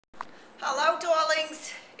Hello,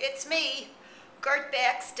 darlings. It's me, Gert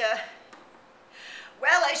Baxter.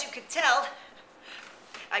 Well, as you can tell,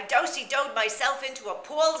 I do-si-doed myself into a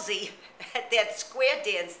palsy at that square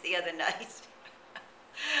dance the other night.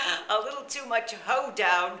 A little too much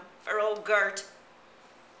hoedown for old Gert.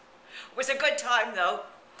 It was a good time, though.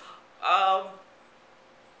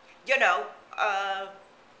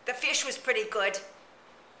 The fish was pretty good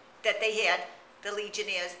that they had, the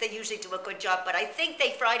Legionnaires. They usually do a good job, but I think they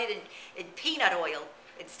fried it in peanut oil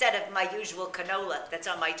instead of my usual canola that's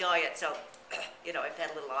on my diet. So, I've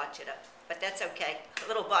had a little agita, but that's okay. A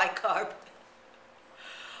little bicarb.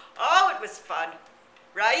 Oh, it was fun,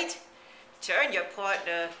 right? Turn your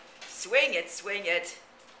partner, swing it, swing it.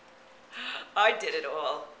 I did it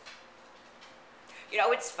all.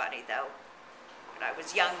 It's funny though. When I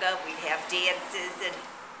was younger, we'd have dances and,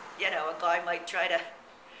 a guy might try to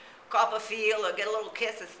cop a feel or get a little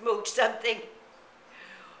kiss, a smooch, something.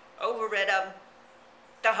 Over at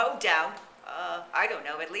the hoedown, I don't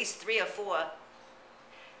know, at least 3 or 4,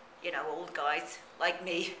 old guys like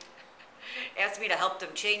me asked me to help them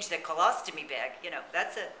change their colostomy bag.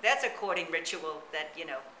 That's a courting ritual that,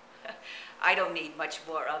 I don't need much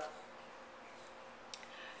more of.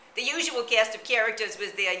 The usual cast of characters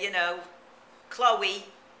was there, Chloe,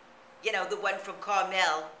 the one from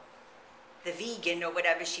Carmel, the vegan or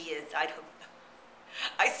whatever she is, I don't know.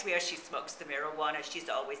 I swear she smokes the marijuana. She's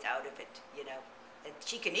always out of it, and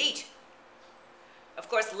she can eat. Of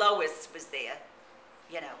course, Lois was there,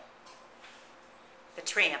 the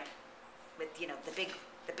tramp with,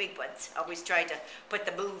 the big ones, always trying to put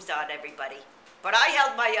the moves on everybody. But I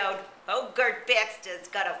held my own. Oh, Gert Baxter's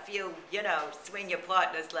got a few, swing your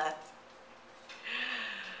partners left.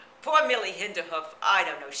 Poor Millie Hinderhoof, I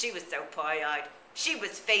don't know, she was so pie-eyed. She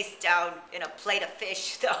was face down in a plate of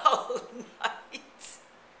fish the whole night.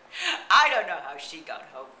 I don't know how she got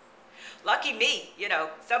home. Lucky me,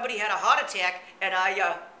 somebody had a heart attack and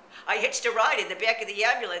I hitched a ride in the back of the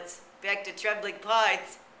ambulance back to Trembling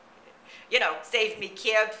Pines. Saved me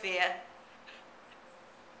cab fare.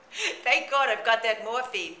 Thank God I've got that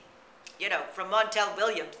morphine, from Montel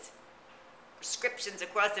Williams. Prescriptions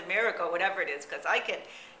across America, whatever it is, because I can,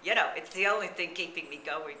 it's the only thing keeping me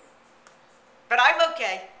going. But I'm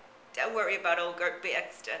okay. Don't worry about old Gert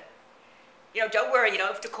Baxter. Don't worry, you don't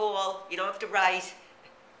have to call, you don't have to write.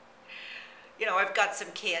 I've got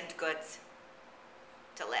some canned goods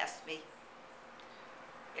to last me.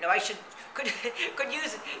 I could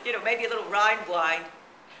use, maybe a little Rhine wine.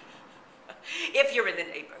 If you're in the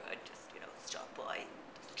neighborhood, just, stop by,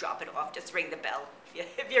 just drop it off, just ring the bell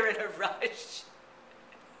if you're in a rush.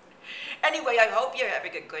 Anyway, I hope you're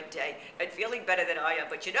having a good day and feeling better than I am,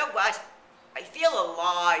 but you know what? I feel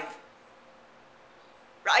alive,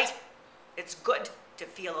 right? It's good to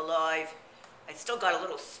feel alive. I still got a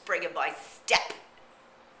little spring in my step.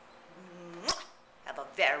 Have a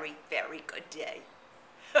very, very good day.